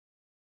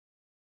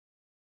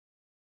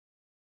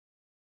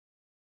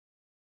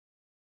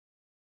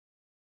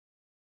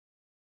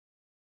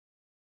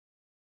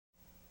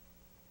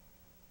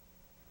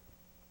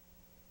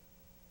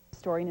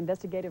story, and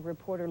investigative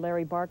reporter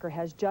Larry Barker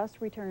has just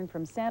returned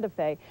from Santa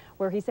Fe,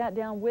 where he sat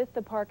down with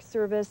the Park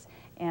Service,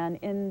 and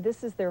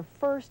this is their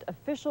first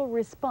official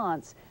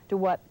response to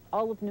what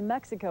all of New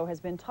Mexico has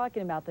been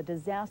talking about, the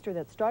disaster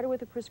that started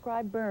with a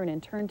prescribed burn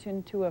and turned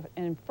into an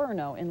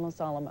inferno in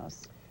Los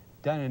Alamos.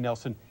 Diana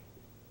Nelson,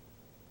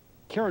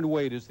 Karen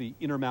Wade is the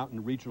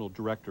Intermountain Regional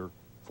Director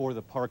for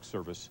the Park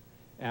Service.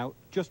 Now,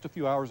 just a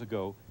few hours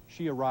ago,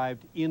 she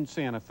arrived in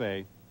Santa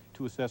Fe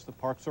to assess the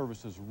Park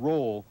Service's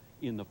role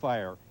in the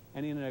fire.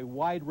 And in a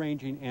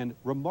wide-ranging and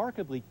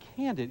remarkably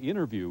candid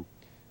interview,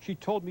 she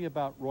told me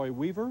about Roy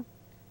Weaver,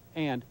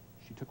 and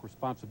she took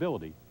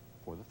responsibility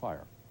for the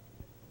fire.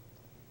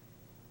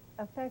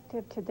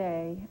 Effective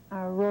today,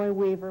 Roy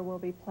Weaver will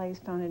be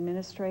placed on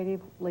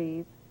administrative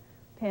leave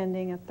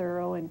pending a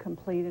thorough and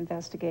complete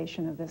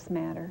investigation of this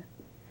matter.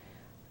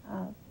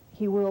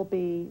 He will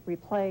be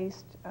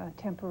replaced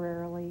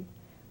temporarily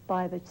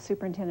by the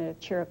superintendent of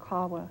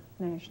Chiricahua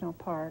National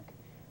Park,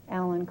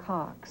 Alan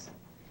Cox.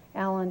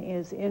 Alan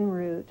is en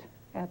route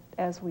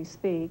as we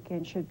speak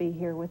and should be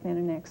here within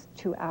the next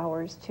 2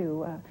 hours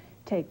to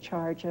take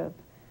charge of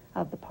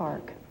the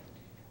park.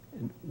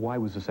 And why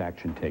was this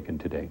action taken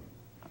today?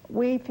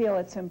 We feel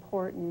it's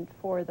important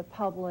for the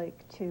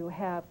public to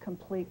have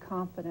complete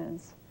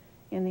confidence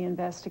in the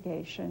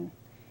investigation.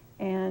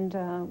 And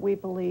we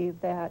believe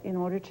that in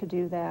order to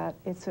do that,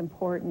 it's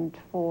important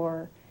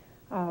for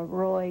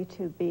Roy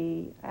to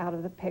be out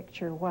of the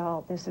picture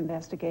while this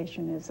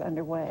investigation is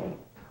underway.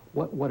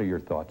 What are your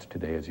thoughts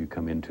today as you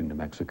come into New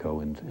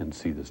Mexico and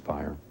see this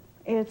fire?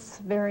 It's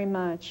very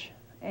much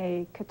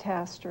a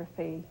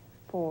catastrophe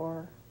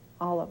for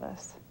all of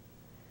us.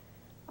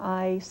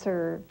 I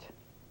served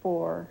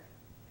for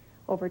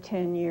over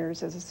 10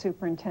 years as a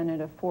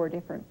superintendent of 4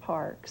 different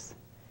parks,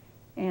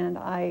 and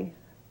I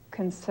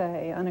can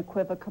say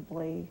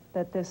unequivocally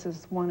that this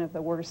is one of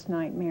the worst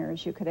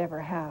nightmares you could ever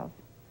have.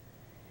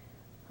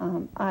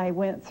 I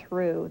went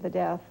through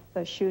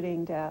the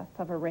shooting death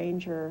of a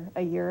ranger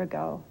a year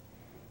ago,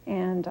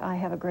 and I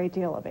have a great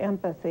deal of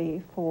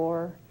empathy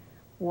for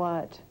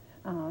what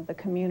the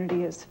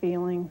community is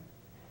feeling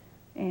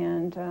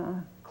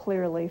and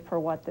clearly for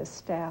what this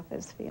staff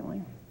is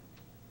feeling.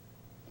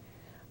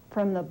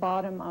 From the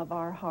bottom of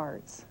our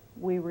hearts,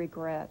 we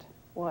regret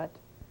what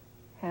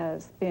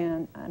has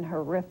been a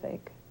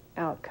horrific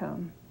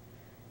outcome,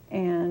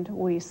 and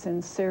we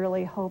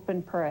sincerely hope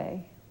and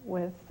pray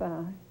with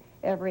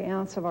every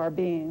ounce of our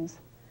beings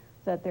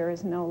that there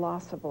is no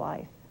loss of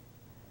life.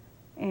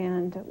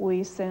 And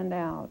we send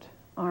out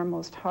our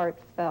most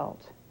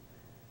heartfelt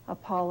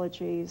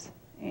apologies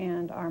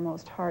and our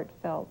most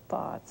heartfelt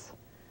thoughts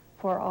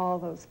for all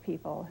those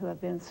people who have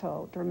been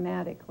so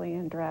dramatically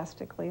and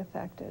drastically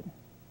affected.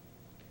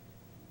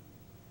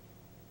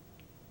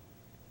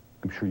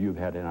 I'm sure you've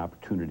had an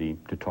opportunity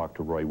to talk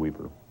to Roy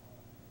Weaver.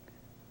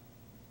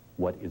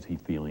 What is he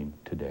feeling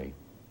today?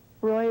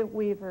 Roy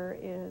Weaver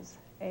is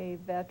a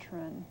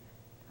veteran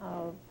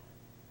of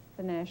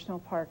the National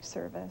Park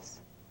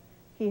Service.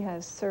 He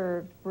has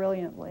served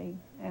brilliantly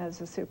as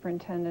a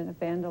superintendent of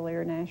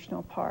Bandelier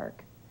National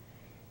Park,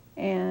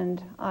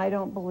 and I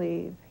don't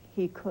believe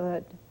he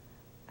could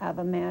have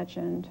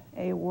imagined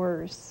a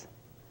worse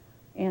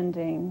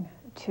ending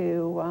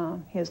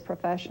to his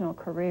professional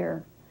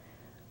career.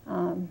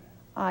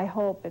 I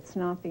hope it's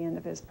not the end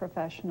of his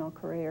professional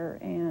career,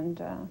 and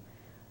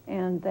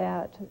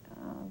that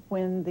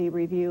when the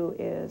review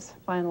is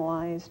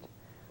finalized,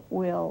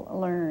 we'll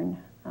learn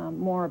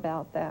more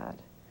about that.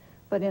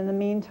 But in the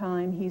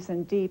meantime, he's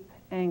in deep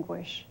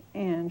anguish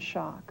and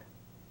shock.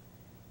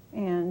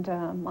 And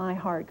my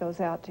heart goes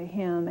out to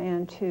him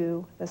and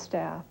to the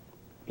staff.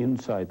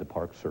 Inside the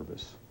Park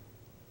Service,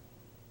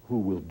 who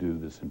will do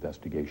this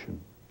investigation?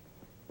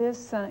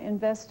 This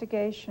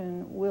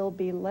investigation will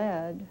be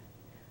led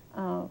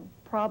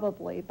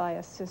probably by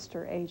a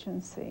sister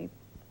agency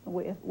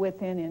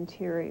within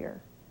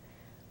Interior.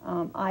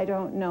 I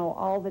don't know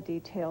all the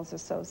details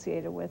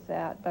associated with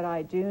that, but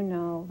I do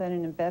know that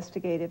an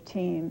investigative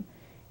team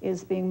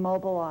is being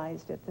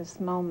mobilized at this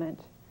moment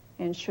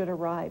and should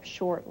arrive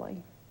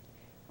shortly.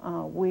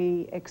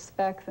 We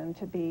expect them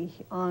to be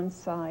on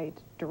site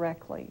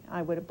directly.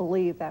 I would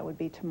believe that would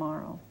be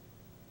tomorrow.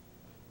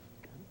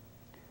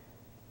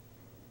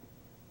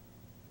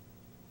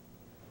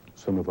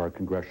 Some of our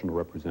congressional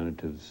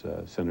representatives,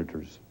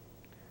 senators,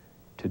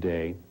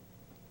 today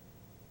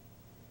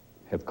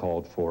have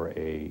called for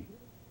a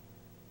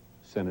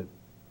Senate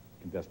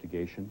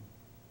investigation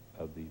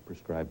of the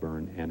prescribed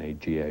burn and a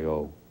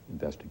GAO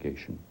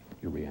investigation.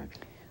 Your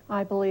reaction?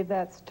 I believe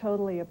that's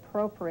totally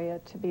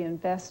appropriate to be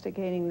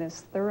investigating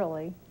this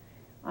thoroughly.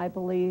 I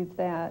believe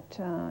that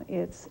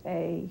it's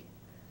a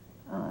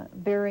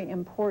very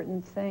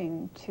important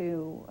thing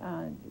to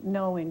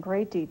know in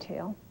great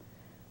detail,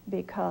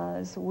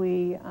 because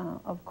we,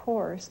 of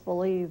course,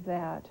 believe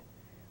that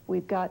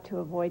we've got to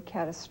avoid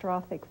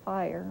catastrophic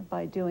fire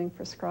by doing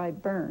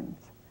prescribed burns.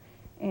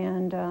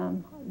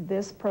 And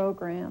this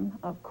program,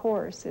 of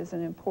course, is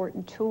an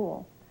important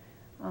tool.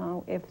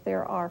 If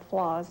there are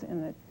flaws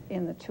in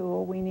in the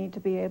tool. We need to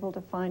be able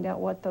to find out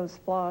what those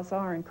flaws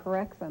are and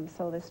correct them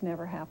so this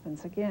never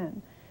happens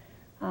again.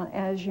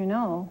 As you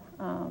know,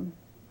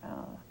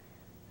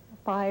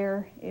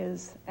 fire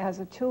is, as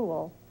a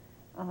tool,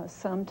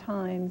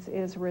 sometimes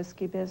is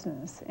risky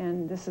business,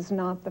 and this is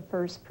not the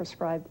first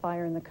prescribed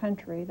fire in the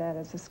country that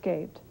has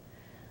escaped.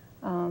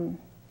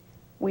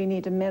 We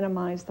need to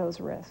minimize those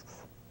risks.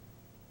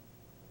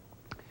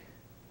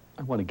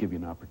 I want to give you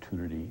an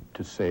opportunity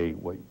to say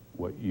what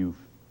you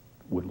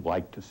would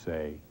like to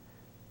say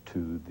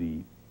to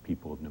the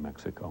people of New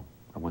Mexico.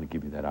 I want to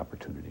give you that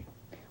opportunity.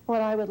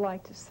 What I would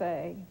like to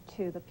say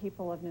to the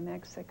people of New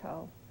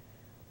Mexico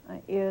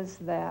is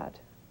that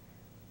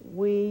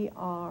we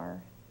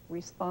are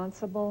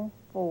responsible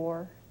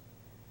for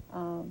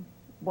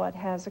what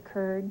has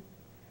occurred.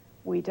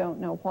 We don't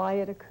know why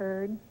it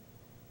occurred.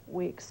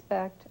 We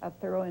expect a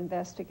thorough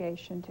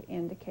investigation to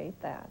indicate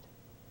that.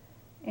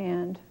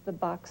 And the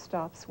buck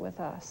stops with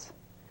us.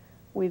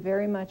 We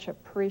very much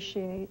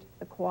appreciate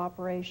the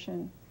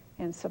cooperation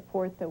and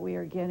support that we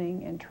are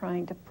getting in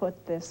trying to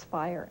put this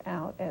fire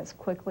out as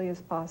quickly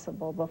as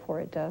possible before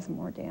it does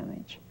more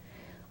damage.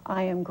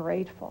 I am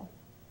grateful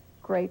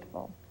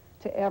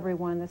to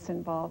everyone that's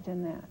involved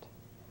in that.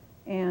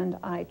 And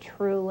I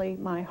truly,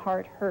 my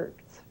heart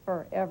hurts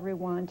for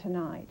everyone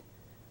tonight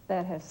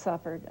that has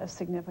suffered a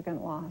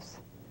significant loss.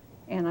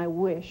 And I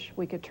wish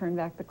we could turn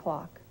back the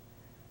clock,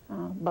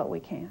 but we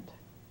can't.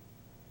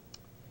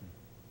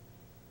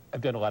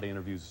 I've done a lot of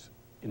interviews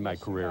in my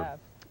career,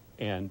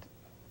 and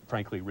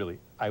frankly, really,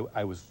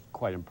 I was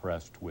quite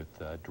impressed with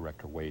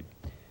Director Wade.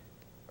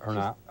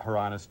 Her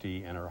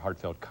honesty and her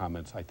heartfelt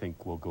comments, I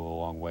think, will go a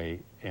long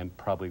way and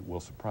probably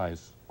will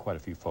surprise quite a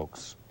few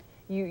folks.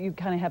 You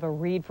kind of have a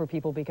read for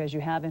people because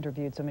you have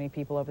interviewed so many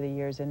people over the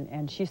years,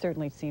 and she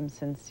certainly seemed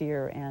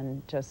sincere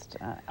and just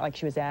like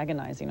she was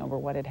agonizing over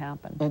what had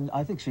happened. And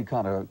I think she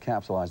kind of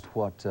capsulized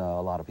what a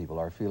lot of people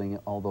are feeling,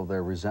 although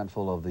they're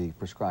resentful of the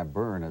prescribed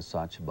burn as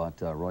such. But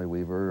Roy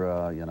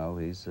Weaver, you know,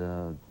 he's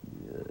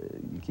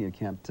you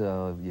can't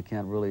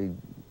really.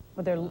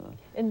 Well, they're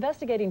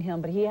investigating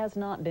him, but he has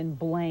not been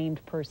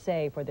blamed per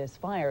se for this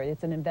fire.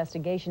 It's an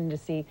investigation to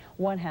see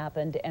what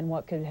happened and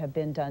what could have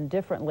been done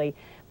differently.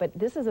 But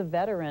this is a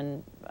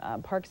veteran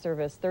Park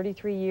Service,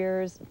 33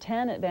 years,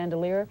 10 at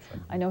Bandelier.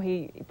 I know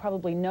he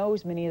probably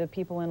knows many of the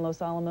people in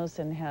Los Alamos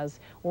and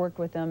has worked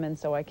with them, and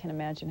so I can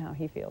imagine how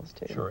he feels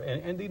too. Sure,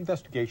 and the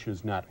investigation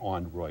is not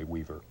on Roy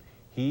Weaver.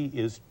 He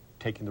is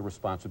taking the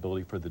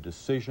responsibility for the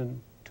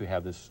decision to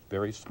have this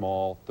very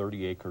small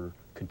 30-acre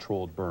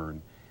controlled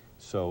burn.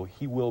 So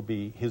he will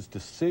be, his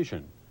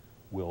decision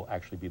will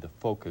actually be the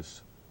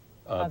focus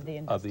of the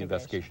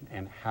investigation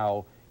and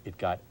how it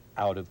got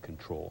out of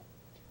control.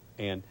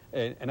 And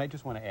I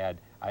just want to add,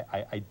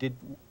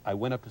 I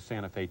went up to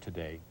Santa Fe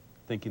today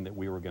thinking that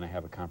we were going to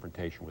have a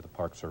confrontation with the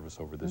Park Service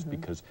over this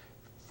because,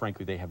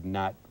 frankly, they have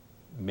not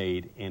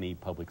made any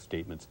public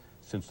statements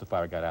since the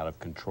fire got out of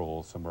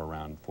control somewhere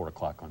around 4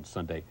 o'clock on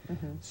Sunday.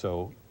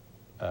 So,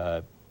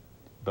 but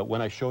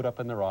when I showed up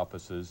in their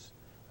offices,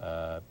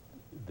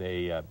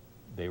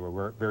 they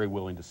were very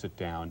willing to sit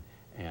down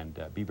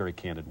and be very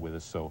candid with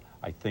us, so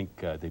I think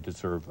they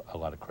deserve a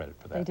lot of credit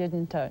for that. They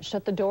didn't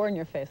shut the door in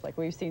your face like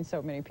we've seen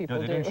so many people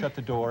do. No, they didn't shut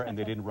the door, and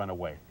they didn't run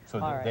away. So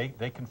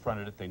they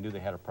confronted it, they knew they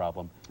had a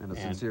problem. And a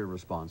sincere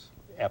response.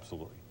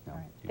 Absolutely. All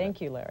right.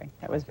 Thank you, Larry.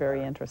 That was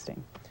very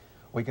interesting.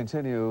 We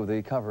continue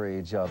the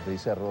coverage of the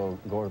Cerro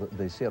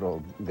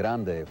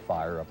Grande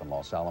fire up in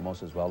Los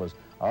Alamos, as well as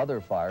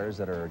other fires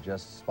that are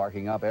just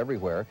sparking up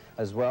everywhere,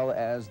 as well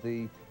as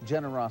the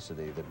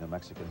generosity that New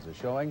Mexicans are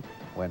showing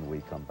when we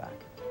come back.